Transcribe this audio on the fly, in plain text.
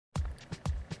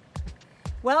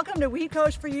Welcome to We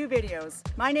Coach For You videos.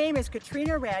 My name is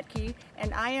Katrina Radke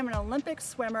and I am an Olympic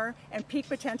swimmer and peak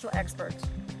potential expert.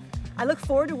 I look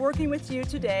forward to working with you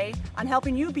today on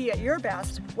helping you be at your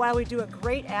best while we do a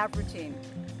great ab routine.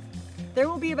 There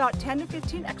will be about 10 to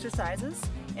 15 exercises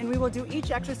and we will do each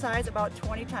exercise about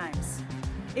 20 times.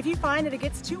 If you find that it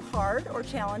gets too hard or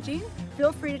challenging,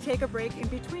 feel free to take a break in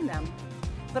between them.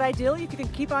 But ideally, if you can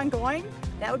keep on going,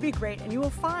 that would be great. And you will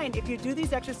find if you do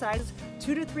these exercises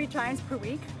 2 to 3 times per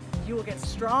week, you will get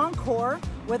strong core,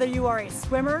 whether you are a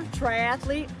swimmer,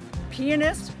 triathlete,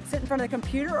 pianist, sit in front of the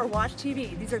computer or watch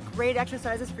TV. These are great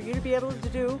exercises for you to be able to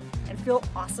do and feel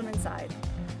awesome inside.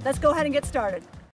 Let's go ahead and get started.